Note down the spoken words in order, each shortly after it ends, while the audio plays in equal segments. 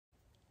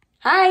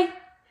Hi,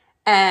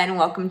 and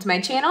welcome to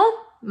my channel.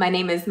 My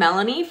name is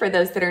Melanie for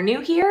those that are new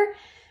here,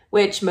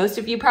 which most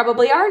of you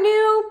probably are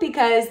new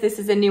because this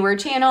is a newer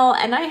channel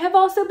and I have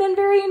also been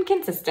very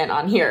inconsistent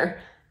on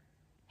here.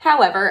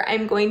 However,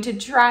 I'm going to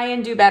try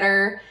and do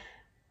better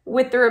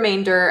with the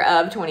remainder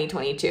of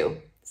 2022.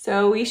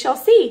 So we shall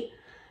see.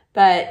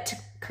 But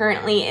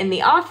currently in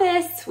the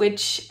office,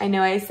 which I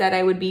know I said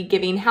I would be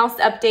giving house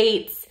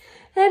updates,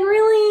 and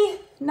really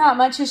not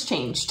much has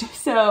changed.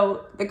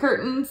 So the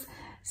curtains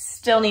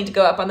still need to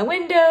go up on the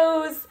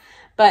windows,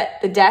 but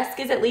the desk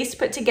is at least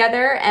put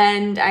together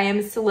and I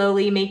am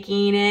slowly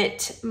making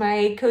it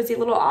my cozy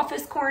little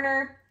office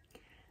corner.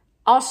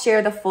 I'll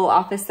share the full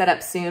office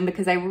setup soon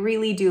because I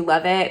really do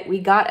love it. We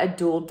got a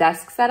dual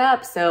desk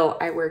setup, so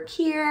I work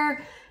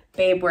here,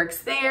 Babe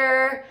works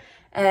there,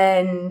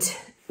 and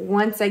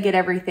once I get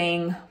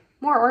everything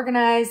more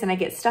organized and I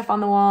get stuff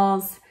on the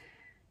walls,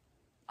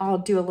 I'll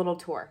do a little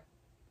tour.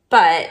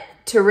 But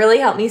to really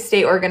help me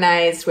stay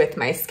organized with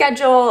my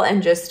schedule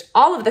and just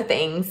all of the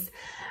things,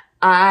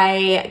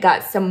 I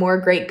got some more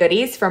great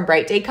goodies from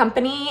Bright Day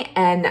Company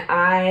and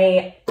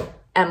I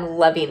am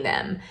loving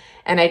them.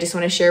 And I just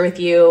want to share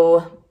with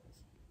you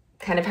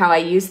kind of how I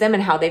use them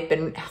and how they've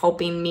been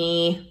helping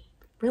me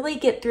really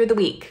get through the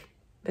week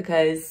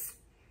because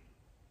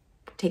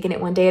I'm taking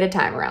it one day at a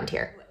time around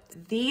here.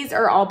 These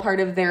are all part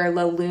of their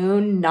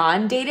Lune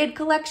NonDated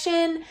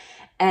collection.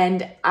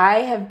 And I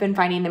have been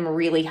finding them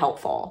really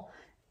helpful,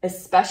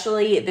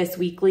 especially this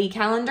weekly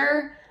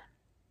calendar.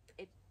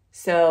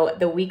 So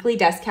the weekly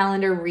desk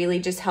calendar really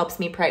just helps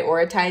me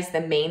prioritize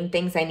the main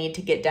things I need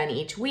to get done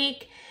each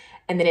week.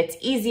 And then it's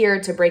easier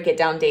to break it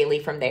down daily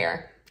from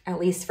there, at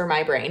least for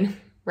my brain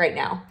right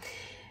now.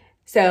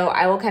 So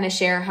I will kind of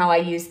share how I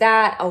use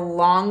that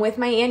along with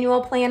my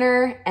annual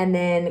planner and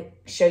then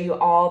show you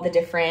all the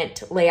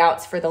different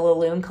layouts for the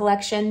Lune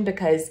collection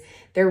because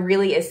there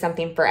really is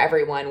something for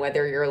everyone,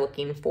 whether you're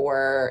looking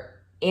for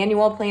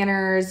annual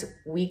planners,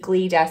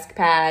 weekly desk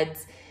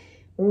pads,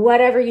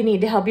 whatever you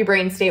need to help your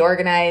brain stay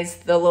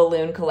organized, the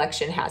Lune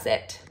collection has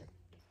it.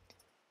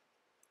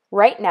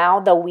 Right now,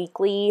 the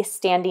weekly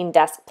standing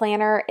desk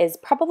planner is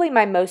probably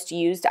my most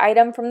used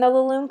item from the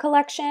Lune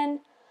collection.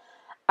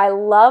 I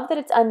love that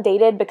it's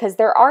undated because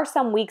there are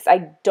some weeks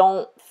I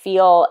don't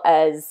feel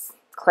as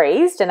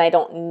crazed and I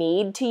don't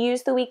need to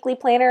use the weekly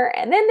planner.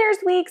 And then there's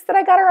weeks that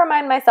I gotta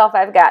remind myself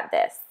I've got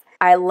this.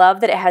 I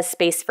love that it has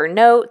space for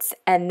notes,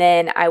 and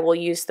then I will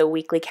use the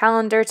weekly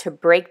calendar to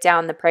break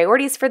down the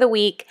priorities for the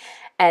week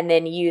and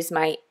then use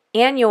my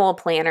annual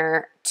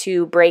planner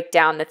to break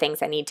down the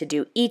things I need to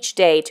do each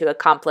day to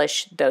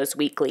accomplish those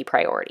weekly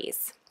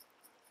priorities.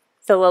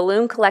 The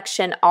Lune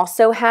collection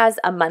also has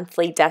a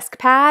monthly desk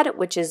pad,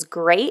 which is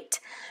great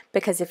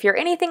because if you're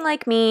anything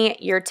like me,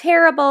 you're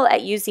terrible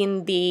at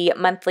using the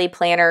monthly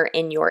planner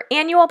in your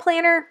annual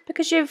planner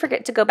because you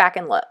forget to go back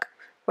and look.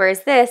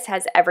 Whereas this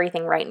has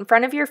everything right in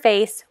front of your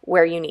face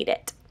where you need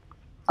it.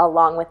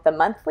 Along with the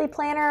monthly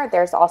planner,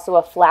 there's also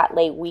a flat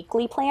lay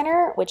weekly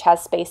planner, which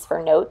has space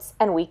for notes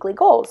and weekly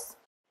goals.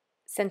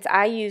 Since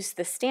I use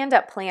the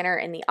stand-up planner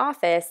in the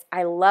office,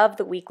 I love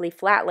the weekly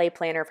flat lay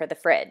planner for the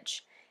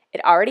fridge.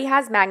 It already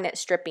has magnet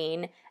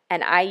stripping,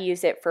 and I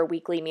use it for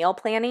weekly meal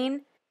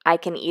planning. I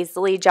can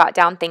easily jot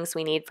down things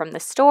we need from the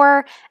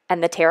store,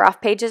 and the tear-off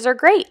pages are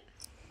great.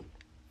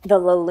 The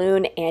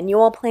Lune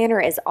annual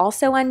planner is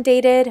also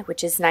undated,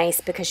 which is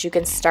nice because you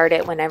can start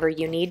it whenever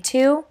you need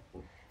to.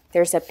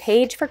 There's a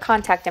page for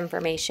contact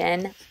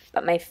information,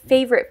 but my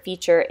favorite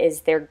feature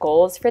is their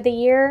goals for the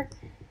year.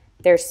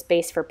 There's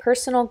space for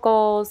personal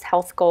goals,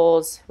 health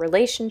goals,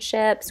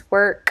 relationships,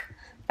 work,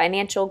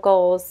 financial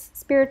goals,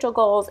 spiritual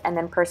goals, and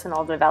then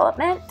personal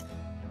development.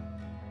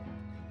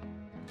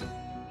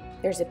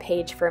 There's a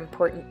page for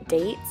important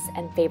dates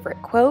and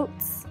favorite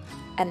quotes.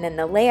 And then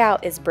the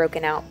layout is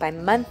broken out by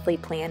monthly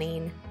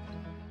planning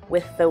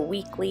with the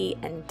weekly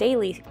and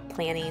daily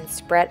planning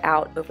spread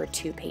out over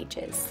 2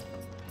 pages.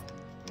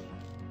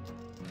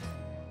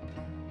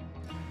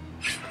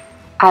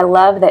 I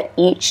love that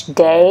each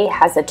day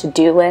has a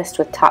to-do list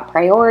with top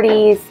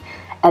priorities,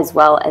 as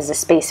well as a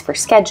space for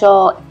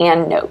schedule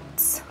and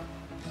notes.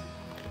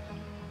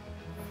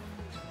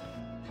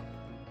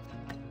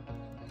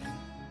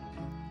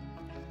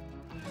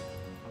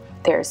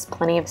 There's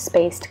plenty of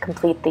space to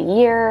complete the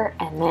year,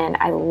 and then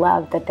I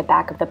love that the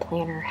back of the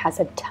planner has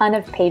a ton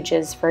of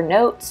pages for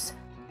notes.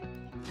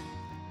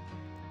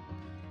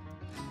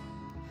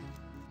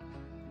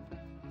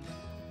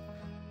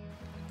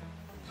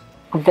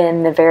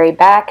 Then the very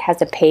back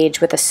has a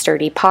page with a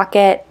sturdy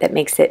pocket that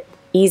makes it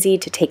easy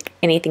to take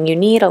anything you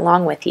need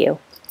along with you.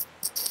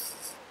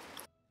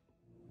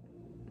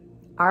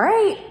 All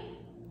right,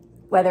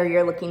 whether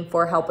you're looking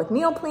for help with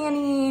meal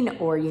planning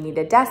or you need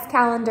a desk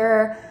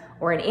calendar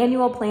or an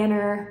annual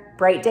planner,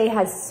 Bright Day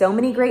has so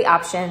many great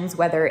options,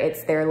 whether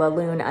it's their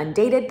Lune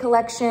Undated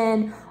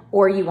collection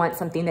or you want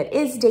something that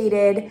is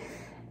dated.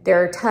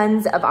 There are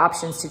tons of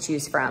options to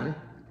choose from.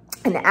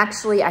 And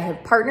actually, I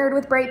have partnered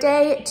with Bright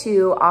Day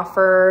to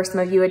offer some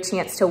of you a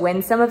chance to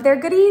win some of their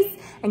goodies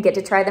and get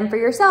to try them for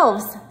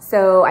yourselves.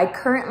 So I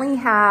currently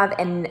have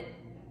an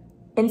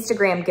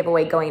Instagram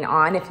giveaway going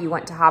on if you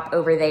want to hop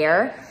over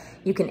there.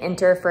 You can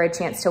enter for a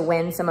chance to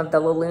win some of the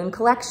Lune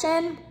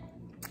collection.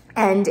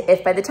 And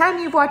if by the time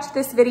you've watched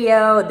this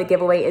video, the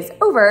giveaway is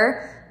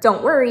over,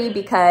 don't worry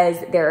because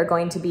there are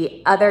going to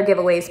be other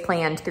giveaways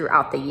planned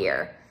throughout the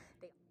year.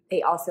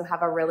 They also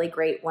have a really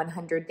great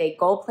 100-day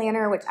goal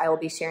planner, which I will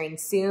be sharing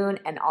soon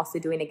and also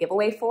doing a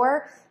giveaway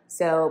for.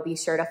 So be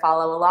sure to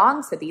follow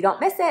along so that you don't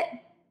miss it.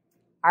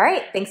 All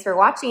right, thanks for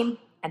watching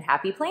and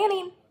happy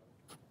planning.